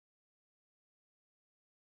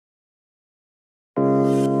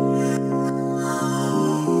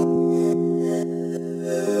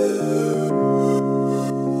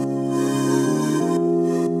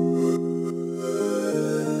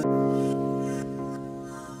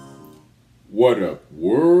What up,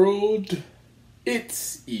 world?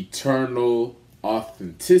 It's Eternal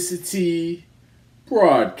Authenticity,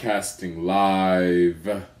 broadcasting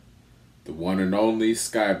live. The one and only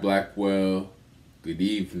Sky Blackwell. Good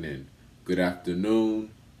evening, good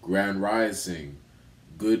afternoon, grand rising,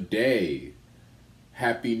 good day,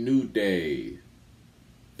 happy new day,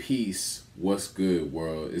 peace. What's good,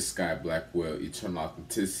 world? It's Sky Blackwell, Eternal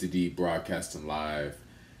Authenticity, broadcasting live.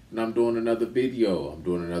 And I'm doing another video. I'm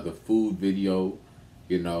doing another food video.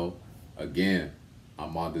 Again,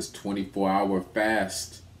 I'm on this 24-hour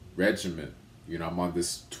fast regimen. I'm on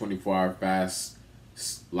this 24-hour fast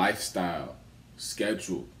lifestyle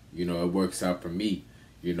schedule. It works out for me,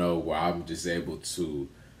 where I'm just able to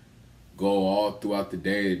go all throughout the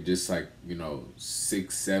day, just like,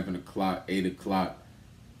 6, 7 o'clock, 8 o'clock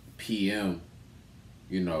p.m.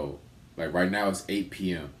 Like right now it's 8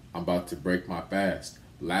 p.m. I'm about to break my fast.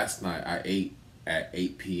 Last night I ate at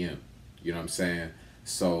 8 p.m. You know what I'm saying?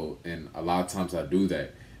 So, and a lot of times I do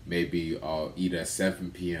that. Maybe I'll eat at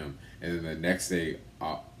 7 p.m. and then the next day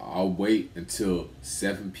I'll wait until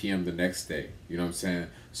 7 p.m. the next day. You know what I'm saying?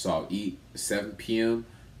 So I'll eat 7 p.m.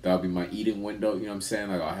 That'll be my eating window. You know what I'm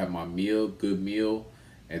saying? Like I'll have my meal, good meal,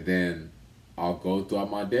 and then I'll go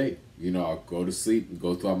throughout my day. I'll go to sleep and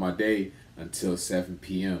go throughout my day until 7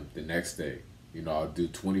 p.m. the next day. I'll do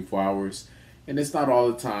 24 hours. And it's not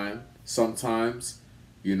all the time. Sometimes,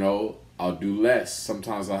 I'll do less.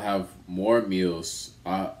 Sometimes I'll have more meals.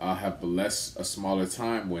 I'll have a smaller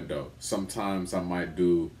time window. Sometimes I might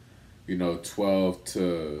do, 12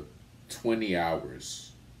 to 20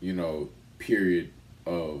 hours, period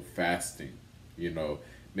of fasting.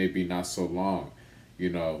 Maybe not so long,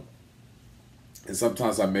 And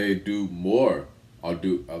sometimes I may do more. I'll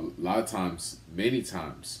do a lot of times, many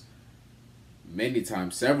times,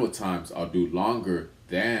 several times, I'll do longer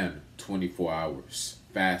than 24 hours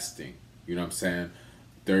fasting. You know what I'm saying?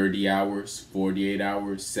 30 hours, 48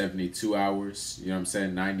 hours, 72 hours,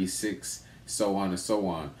 96, so on and so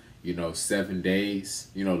on. 7 days,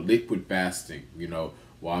 liquid fasting,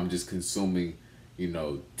 while I'm just consuming,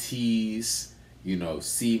 teas,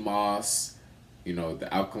 sea moss, the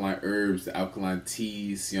alkaline herbs, the alkaline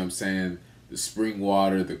teas, the spring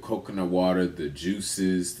water, the coconut water, the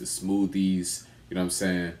juices, the smoothies,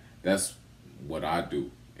 That's what I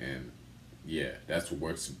do. And yeah, that's what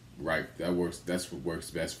works right. That's what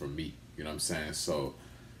works best for me. So,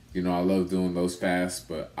 I love doing those fasts,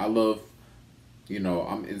 but I love,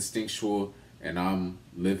 I'm instinctual and I'm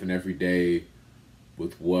living every day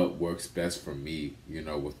with what works best for me,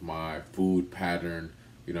 with my food pattern,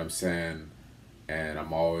 and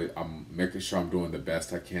I'm making sure I'm doing the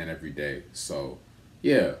best I can every day. So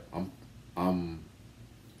yeah, I'm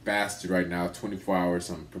fasted right now, 24 hours.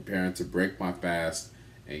 I'm preparing to break my fast,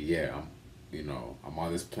 and yeah, I'm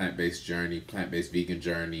on this plant-based vegan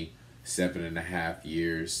journey, 7.5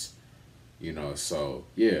 years. So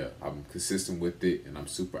yeah, I'm consistent with it, and I'm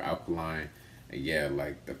super alkaline, and yeah,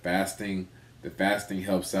 like the fasting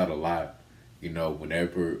helps out a lot.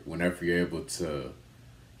 Whenever you're able to,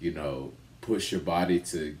 push your body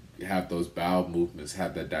to have those bowel movements,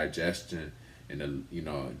 have that digestion, and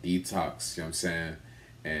detox. You know what I'm saying?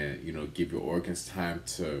 And give your organs time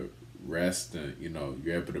to rest, and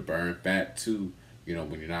you're able to burn fat too.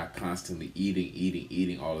 When you're not constantly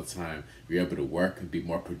eating all the time, you're able to work and be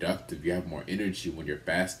more productive. You have more energy when you're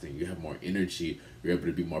fasting. You have more energy. You're able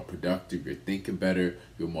to be more productive. You're thinking better.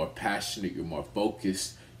 You're more passionate. You're more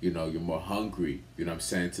focused. You're more hungry. You know what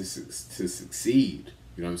I'm saying? To succeed.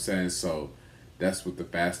 You know what I'm saying? So that's what the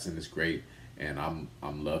fasting is great, and I'm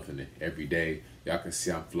loving it every day. Y'all can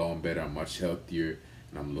see I'm flowing better. I'm much healthier,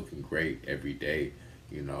 and I'm looking great every day.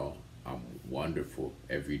 I'm wonderful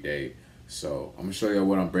every day. So I'm gonna show you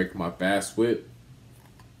what I'm breaking my fast with.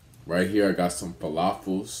 Right here, I got some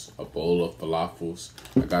falafels, a bowl of falafels.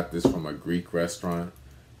 I got this from a Greek restaurant.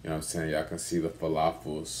 You know what I'm saying? Y'all can see the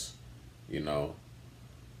falafels.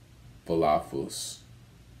 Falafels.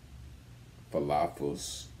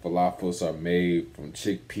 Falafels are made from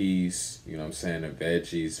chickpeas, and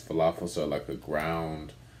veggies. Falafels are like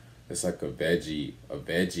it's like a veggie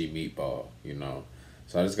meatball,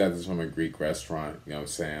 So I just got this from a Greek restaurant,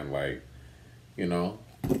 like,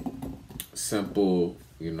 simple,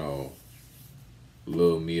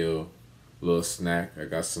 little meal, little snack. I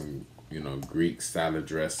got some, Greek salad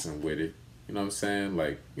dressing with it.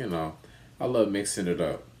 Like, I love mixing it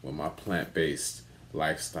up with my plant-based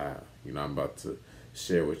lifestyle. I'm about to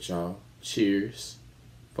share with y'all. Cheers.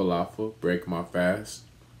 Falafel. Break my fast.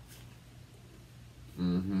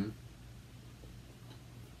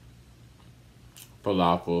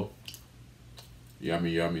 Falafel.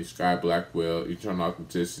 Yummy, yummy. Sky Blackwell, Eternal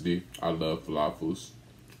Authenticity. I love falafels.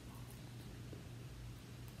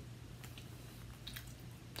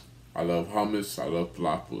 I love hummus. I love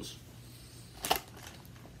falafels.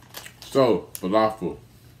 So, falafel.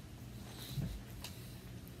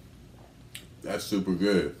 That's super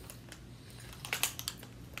good.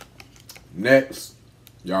 Next,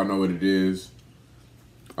 y'all know what it is.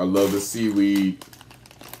 I love the seaweed.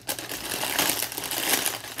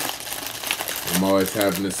 I'm always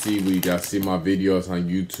having the seaweed. Y'all see my videos on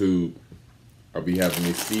YouTube. I'll be having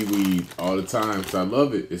the seaweed all the time because I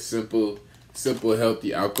love it. It's simple,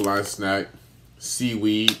 healthy, alkaline snack.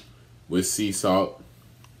 Seaweed with sea salt.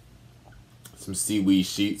 Some seaweed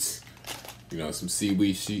sheets. You know, some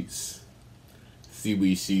seaweed sheets.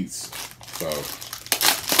 Seaweed sheets. So,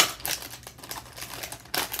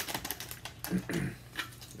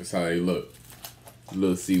 that's how they look.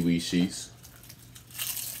 Little seaweed sheets.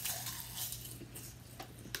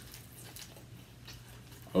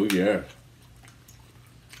 Oh yeah.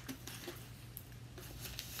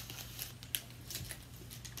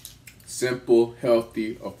 Simple,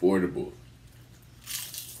 healthy, affordable.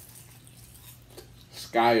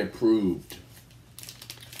 Sky approved.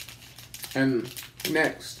 And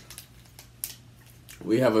next,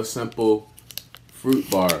 we have a simple fruit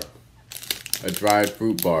bar. A dried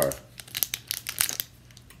fruit bar.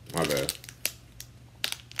 My bad.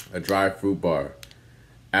 A dried fruit bar.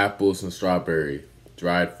 Apples and strawberry.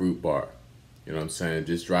 Dried fruit bar. You know what I'm saying?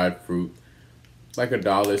 Just dried fruit. It's like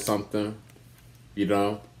 $1 something. You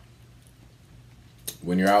know?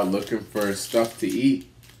 When you're out looking for stuff to eat,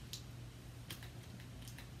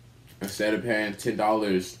 instead of paying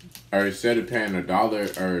 $10 or instead of paying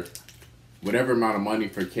 $1 or whatever amount of money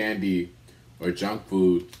for candy or junk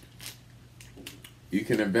food, you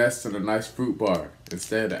can invest in a nice fruit bar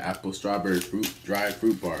instead of the apple, strawberry, dried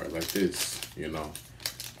fruit bar like this, you know.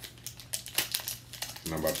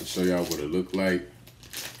 And I'm about to show y'all what it looked like.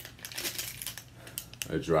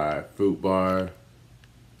 A dried fruit bar.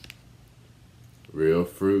 Real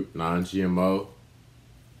fruit, non-GMO.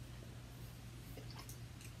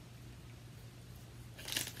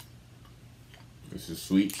 It's a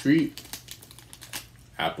sweet treat.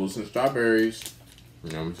 Apples and strawberries.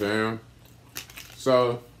 You know what I'm saying?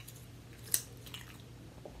 So,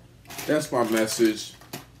 that's my message.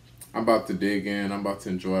 I'm about to dig in. I'm about to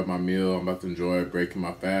enjoy my meal. I'm about to enjoy breaking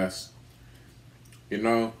my fast. You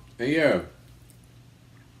know? And yeah.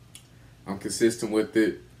 I'm consistent with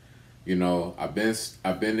it. You know, I've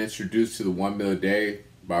been introduced to the 1 meal a day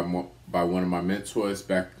by one of my mentors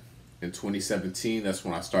back in 2017. That's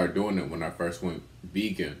when I started doing it, when I first went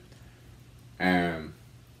vegan. And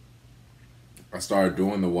I started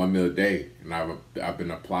doing the 1 meal a day, and I've been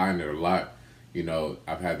applying it a lot. You know,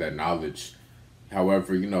 I've had that knowledge.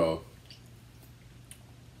 However, you know,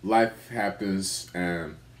 life happens,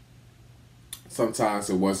 and sometimes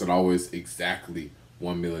it wasn't always exactly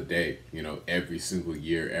 1 meal a day, you know, every single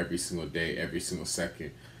year, every single day, every single second.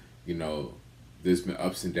 You know, there's been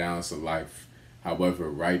ups and downs of life. However,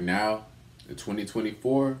 right now, in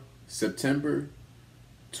 2024, September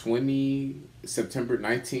 19th,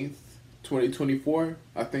 2024,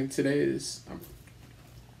 I think today is.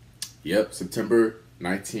 Yep, September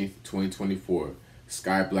 19th, 2024.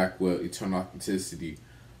 Sky Blackwell, Eternal Authenticity.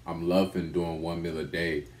 I'm loving doing 1 meal a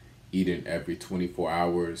day, eating every 24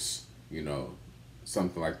 hours, you know,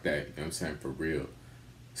 something like that, you know what I'm saying, for real.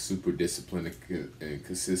 Super disciplined and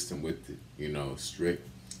consistent with it, you know, strict,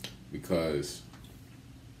 because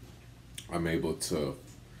I'm able to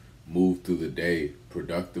move through the day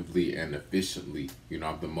productively and efficiently. You know,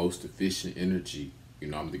 I'm the most efficient energy. You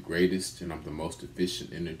know, I'm the greatest and I'm the most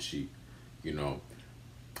efficient energy. You know,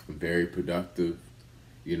 I'm very productive,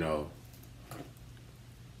 you know.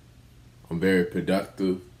 I'm very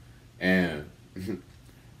productive and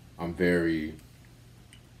I'm very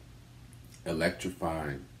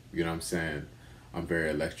electrifying, you know what I'm saying? I'm very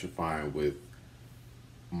electrifying with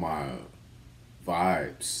my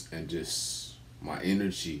vibes and just my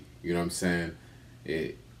energy, you know what I'm saying?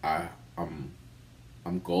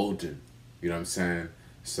 I'm golden, you know what I'm saying?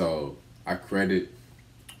 So I credit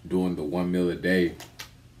doing the 1 meal a day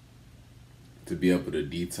to be able to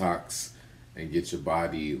detox and get your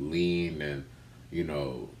body lean and, you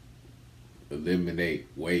know, eliminate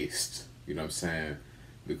waste, you know what I'm saying?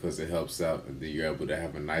 Because it helps out, and then you're able to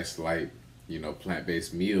have a nice, light, you know,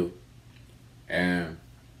 plant-based meal, and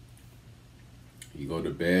you go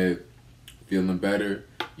to bed feeling better,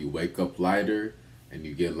 you wake up lighter, and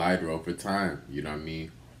you get lighter over time, you know what I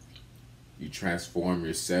mean? You transform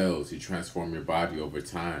your cells, you transform your body over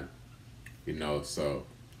time, you know, so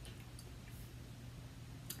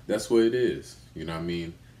that's what it is. You know what I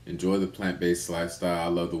mean? Enjoy the plant-based lifestyle. I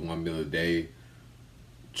love the 1 meal a day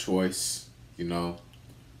choice, you know.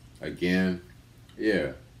 Again,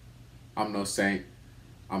 yeah, I'm no saint.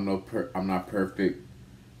 I'm not perfect.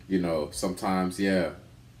 You know, sometimes, yeah,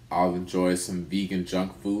 I'll enjoy some vegan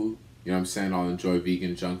junk food. You know what I'm saying? I'll enjoy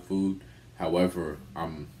vegan junk food. However,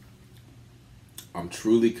 I'm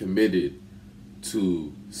truly committed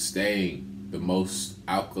to staying the most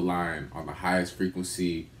alkaline on the highest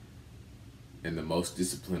frequency and the most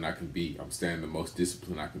disciplined I can be. I'm staying the most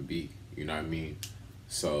disciplined I can be. You know what I mean?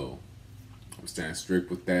 So I'm staying strict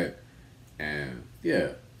with that. And yeah,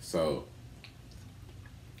 so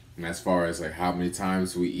and as far as like how many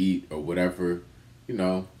times we eat or whatever, you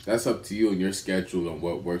know, that's up to you and your schedule and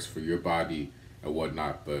what works for your body and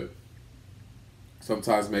whatnot. But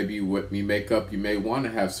sometimes maybe what we make up, you may want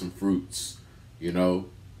to have some fruits, you know,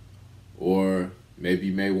 or maybe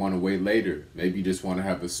you may want to wait later. Maybe you just want to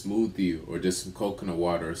have a smoothie or just some coconut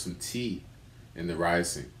water or some tea in the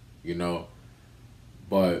rising, you know.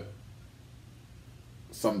 But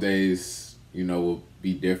some days, you know, will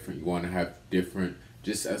be different. You want to have different,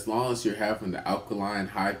 just as long as you're having the alkaline,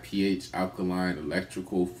 high pH, alkaline,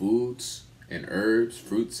 electrical foods and herbs,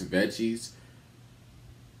 fruits and veggies,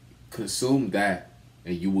 consume that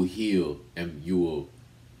and you will heal and you will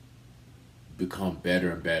become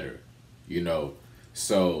better and better, you know.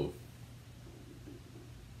 So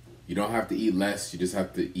you don't have to eat less, you just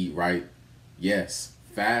have to eat right. Yes,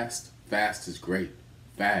 fast is great.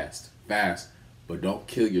 Fast, but don't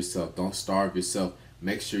kill yourself, don't starve yourself.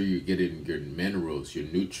 Make sure you're getting your minerals, your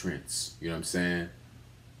nutrients, you know what I'm saying?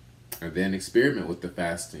 And then experiment with the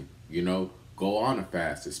fasting, you know. Go on a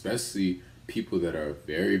fast, especially people that are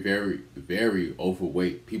very, very, very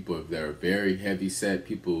overweight, people that are very heavy set,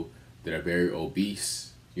 people that are very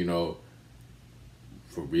obese, you know.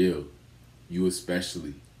 For real, you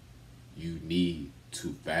especially, you need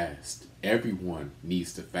to fast. Everyone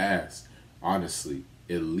needs to fast, honestly,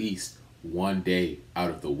 at least one day out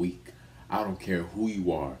of the week. I don't care who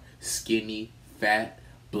you are, skinny, fat,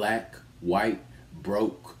 black, white,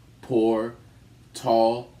 broke, poor,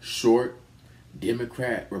 tall, short,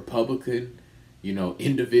 Democrat, Republican, you know,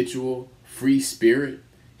 individual, free spirit,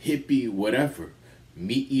 hippie, whatever,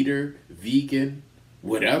 meat eater, vegan,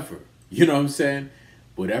 whatever. You know what I'm saying?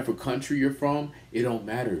 Whatever country you're from, it don't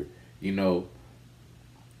matter. You know,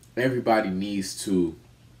 everybody needs to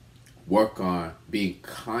work on being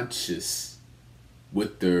conscious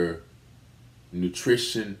with their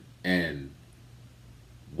nutrition and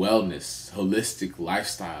wellness, holistic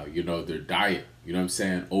lifestyle, you know, their diet, you know what I'm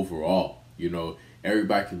saying, overall, you know,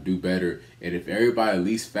 everybody can do better. And if everybody at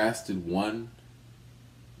least fasted one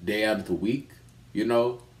day out of the week, you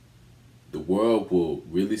know, the world will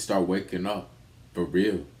really start waking up for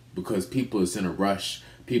real, because people is in a rush.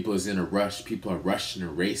 People are rushing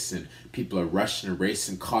and racing. People are rushing and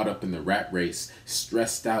racing, caught up in the rat race,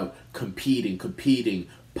 stressed out, competing,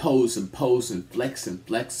 posing,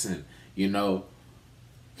 flexing, you know,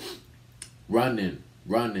 running,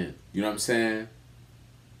 you know what I'm saying?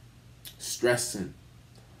 Stressing,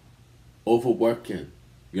 overworking,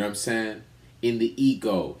 you know what I'm saying? In the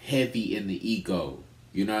ego, heavy in the ego,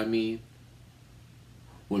 you know what I mean?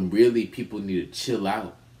 When really people need to chill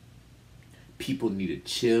out. People need to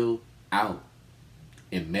chill out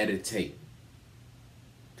and meditate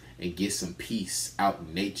and get some peace out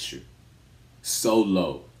in nature.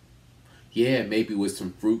 Solo. Yeah, maybe with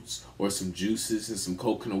some fruits or some juices and some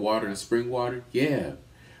coconut water and spring water. Yeah.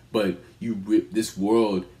 But this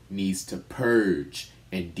world needs to purge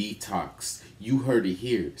and detox. You heard it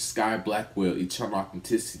here. Sky Blackwell, Eternal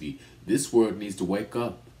Authenticity. This world needs to wake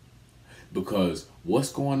up. Because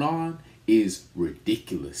what's going on is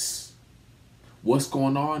ridiculous. What's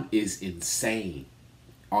going on is insane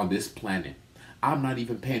on this planet. I'm not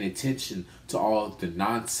even paying attention to all the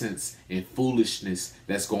nonsense and foolishness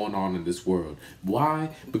that's going on in this world.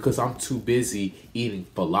 Why? Because I'm too busy eating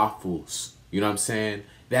falafels. You know what I'm saying?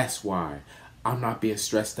 That's why. I'm not being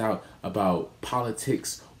stressed out about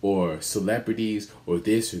politics or celebrities or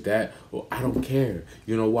this or that. Or I don't care.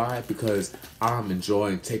 You know why? Because I'm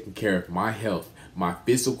enjoying taking care of my health, my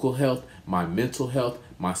physical health, my mental health,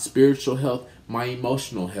 my spiritual health, my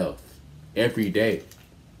emotional health every day.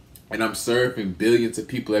 And I'm serving billions of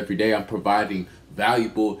people every day. I'm providing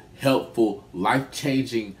valuable, helpful,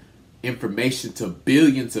 life-changing information to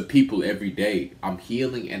billions of people every day. I'm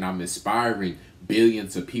healing and I'm inspiring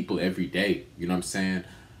billions of people every day. You know what I'm saying?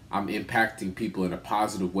 I'm impacting people in a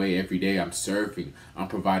positive way every day. I'm serving. I'm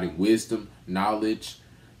providing wisdom, knowledge,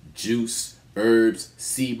 juice, herbs,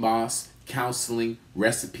 sea moss, counseling,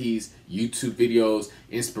 recipes, YouTube videos,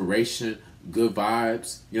 inspiration, good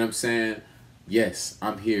vibes, you know what I'm saying? Yes,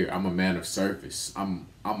 I'm here. I'm a man of service. I'm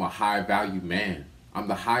a high value man. I'm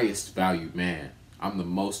the highest value man. I'm the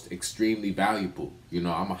most extremely valuable. You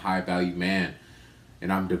know, I'm a high value man,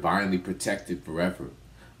 and I'm divinely protected forever.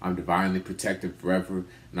 I'm divinely protected forever,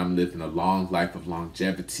 and I'm living a long life of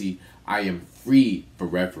longevity. I am free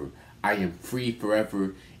forever. I am free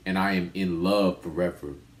forever, and I am in love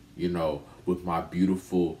forever, you know, with my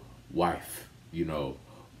beautiful wife, you know,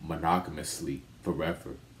 monogamously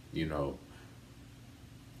forever, you know.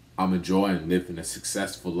 I'm enjoying living a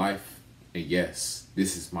successful life, and yes,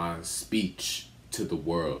 this is my speech to the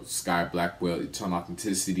world. Sky Blackwell, Eternal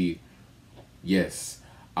Authenticity. Yes,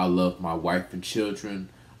 I love my wife and children.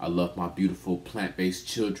 I love my beautiful plant-based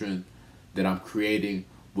children that I'm creating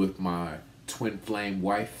with my twin flame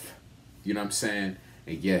wife. You know what I'm saying?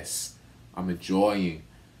 And yes, I'm enjoying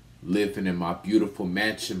living in my beautiful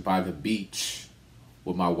mansion by the beach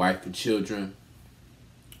with my wife and children.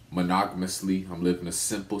 Monogamously, I'm living a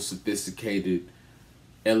simple, sophisticated,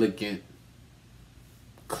 elegant,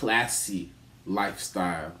 classy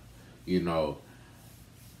lifestyle. You know,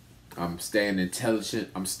 I'm staying intelligent.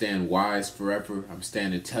 I'm staying wise forever. I'm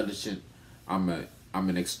staying intelligent. I'm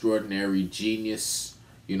an extraordinary genius.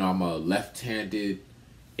 You know, I'm a left-handed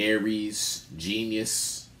Aries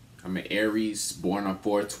genius. I'm an Aries, born on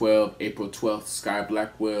 4/12, April 12th, Sky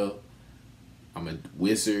Blackwell. I'm a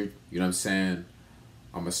wizard, you know what I'm saying?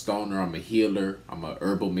 I'm a stoner, I'm a healer, I'm a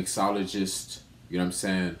herbal mixologist, you know what I'm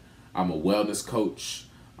saying? I'm a wellness coach,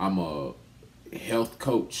 I'm a health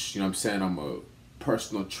coach, you know what I'm saying? I'm a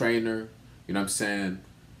personal trainer, you know what I'm saying?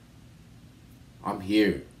 I'm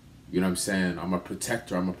here, you know what I'm saying? I'm a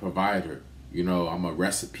protector, I'm a provider, you know, I'm a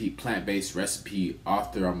plant-based recipe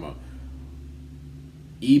author, I'm a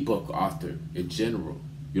ebook author in general,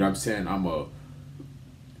 you know what I'm saying? I'm a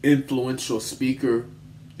influential speaker,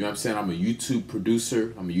 you know what I'm saying? I'm a YouTube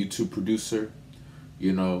producer,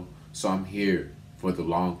 you know, so I'm here for the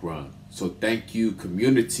long run. So thank you,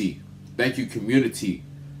 community. Thank you, community.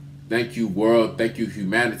 Thank you, world. Thank you,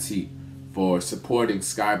 humanity, for supporting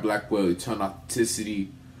Sky Blackwell, Eternal Authenticity.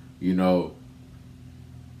 You know,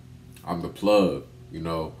 I'm the plug, you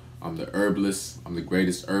know. I'm the herbalist. I'm the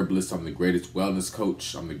greatest herbalist. I'm the greatest wellness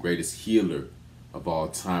coach. I'm the greatest healer of all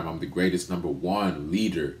time. I'm the greatest #1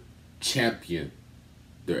 leader, champion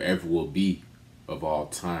there ever will be of all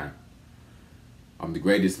time. I'm the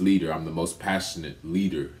greatest leader. I'm the most passionate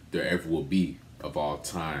leader there ever will be of all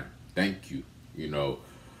time. Thank you, you know.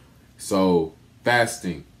 So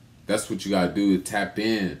fasting, that's what you gotta do to tap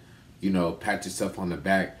in, you know, pat yourself on the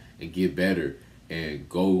back and get better and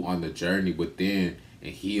go on the journey within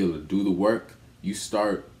and heal and do the work. You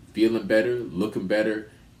start feeling better, looking better,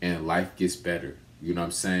 and life gets better. You know what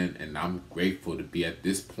I'm saying? And I'm grateful to be at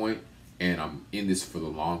this point, and I'm in this for the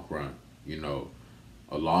long run, you know,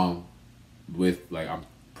 along with, like, I'm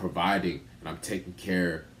providing and I'm taking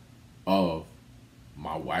care of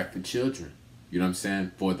my wife and children, you know what I'm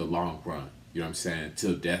saying, for the long run, you know what I'm saying,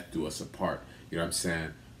 till death do us apart, you know what I'm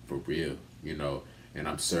saying, for real, you know. And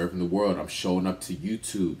I'm serving the world. I'm showing up to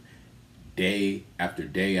YouTube day after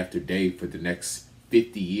day after day for the next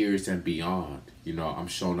 50 years and beyond. You know, I'm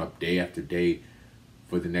showing up day after day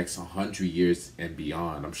for the next 100 years and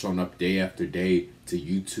beyond. I'm showing up day after day to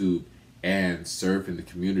YouTube and serving the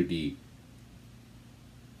community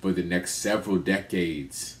for the next several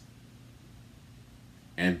decades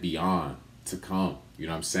and beyond to come. You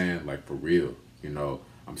know what I'm saying? Like, for real. You know,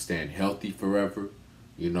 I'm staying healthy forever,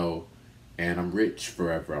 you know, and I'm rich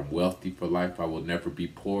forever. I'm wealthy for life. I will never be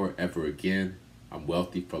poor ever again. I'm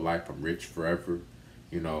wealthy for life. I'm rich forever.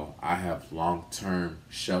 You know, I have long-term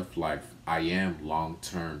shelf life. I am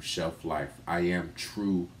long-term shelf life. I am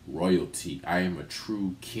true royalty. I am a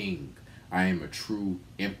true king. I am a true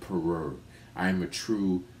emperor. I am a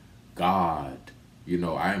true God. You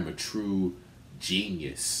know, I am a true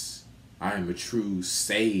genius. I am a true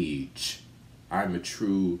sage. I am a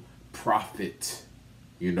true prophet.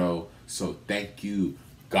 You know, so thank you,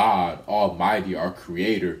 God Almighty, our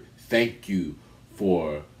Creator. Thank you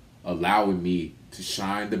for allowing me to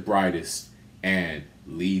shine the brightest and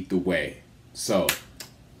lead the way. So,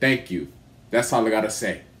 thank you. That's all I gotta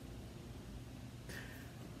say.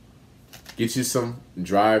 Get you some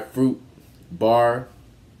dried fruit bar,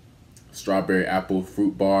 strawberry apple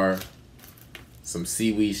fruit bar, some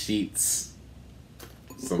seaweed sheets,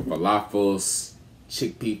 some falafels,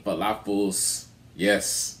 chickpea falafels,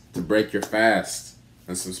 yes, to break your fast,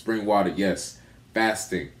 and some spring water, yes,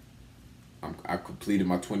 fasting. I completed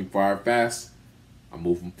my 24-hour fast. I'm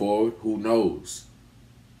moving forward. Who knows?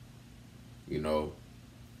 You know,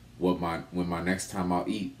 when my next time I'll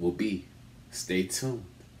eat will be. Stay tuned.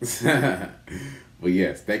 But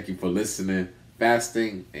yes, thank you for listening.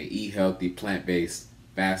 Fasting and eat healthy, plant-based.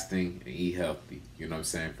 Fasting and eat healthy. You know what I'm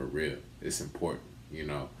saying? For real. It's important.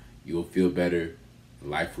 You will feel better.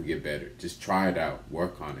 Life will get better. Just try it out.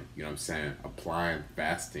 Work on it. You know what I'm saying? Applying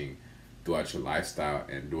fasting throughout your lifestyle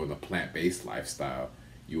and doing a plant-based lifestyle,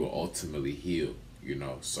 you will ultimately heal.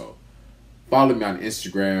 So follow me on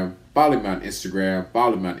Instagram. Follow me on Instagram.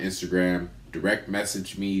 Follow me on Instagram. Direct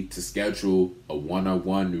message me to schedule a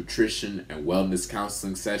one-on-one nutrition and wellness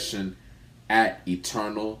counseling session at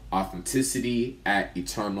Eternal Authenticity. At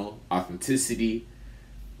Eternal Authenticity.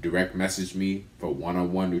 Direct message me for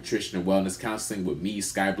one-on-one nutrition and wellness counseling with me,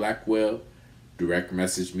 Sky Blackwell. Direct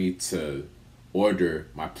message me to order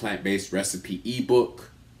my plant-based recipe ebook.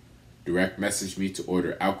 Direct message me to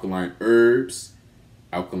order alkaline herbs,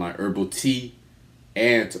 alkaline herbal tea,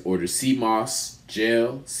 and to order sea moss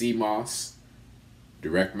gel, sea moss.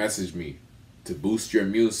 Direct message me to boost your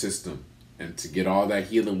immune system and to get all that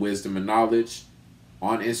healing wisdom and knowledge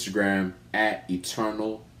on Instagram at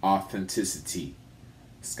Eternal Authenticity.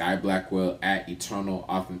 Sky Blackwell at Eternal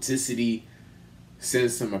Authenticity.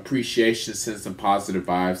 Send some appreciation, send some positive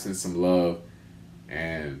vibes, send some love.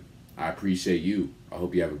 And I appreciate you. I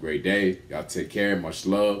hope you have a great day. Y'all take care. Much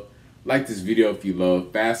love. Like this video if you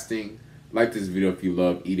love fasting. Like this video if you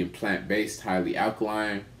love eating plant-based, highly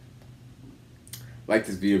alkaline. Like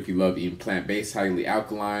this video if you love eating plant-based, highly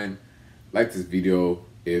alkaline. Like this video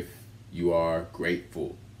if you are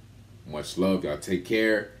grateful. Much love. Y'all take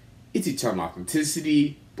care. It's Eternal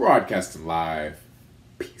Authenticity, broadcasting live.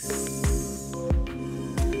 Peace.